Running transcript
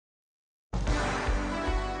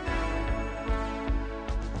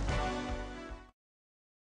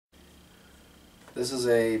This is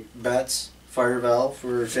a Betts fire valve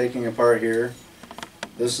we're taking apart here.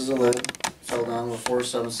 This is a lid. It's held on with 4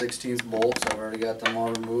 7/16 bolts. I've already got them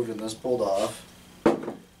all removed and this pulled off.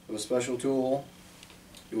 With a special tool,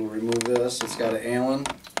 you will remove this. It's got an Allen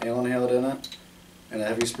head in it and a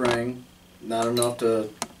heavy spring. Not enough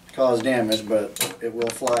to cause damage, but it will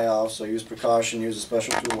fly off, so use precaution, use a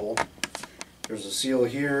special tool. There's a seal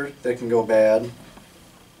here that can go bad.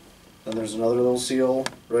 Then there's another little seal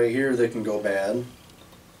right here that can go bad.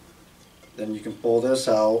 Then you can pull this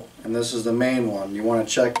out, and this is the main one. You want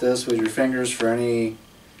to check this with your fingers for any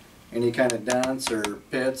kind of dents or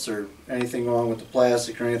pits or anything wrong with the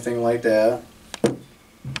plastic or anything like that. And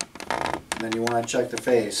then you want to check the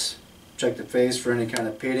face. Check the face for any kind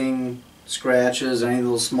of pitting, scratches, any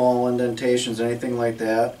little small indentations, anything like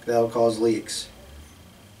that. That'll cause leaks.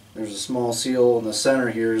 There's a small seal in the center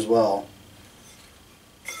here as well.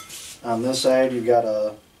 On this side you've got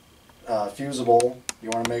a fusible. You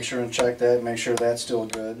want to make sure and check that, make sure that's still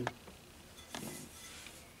good.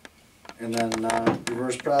 And then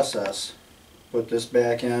reverse process. Put this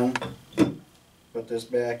back in, put this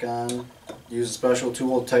back on, use a special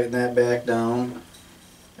tool to tighten that back down,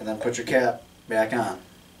 and then put your cap back on.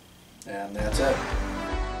 And that's it.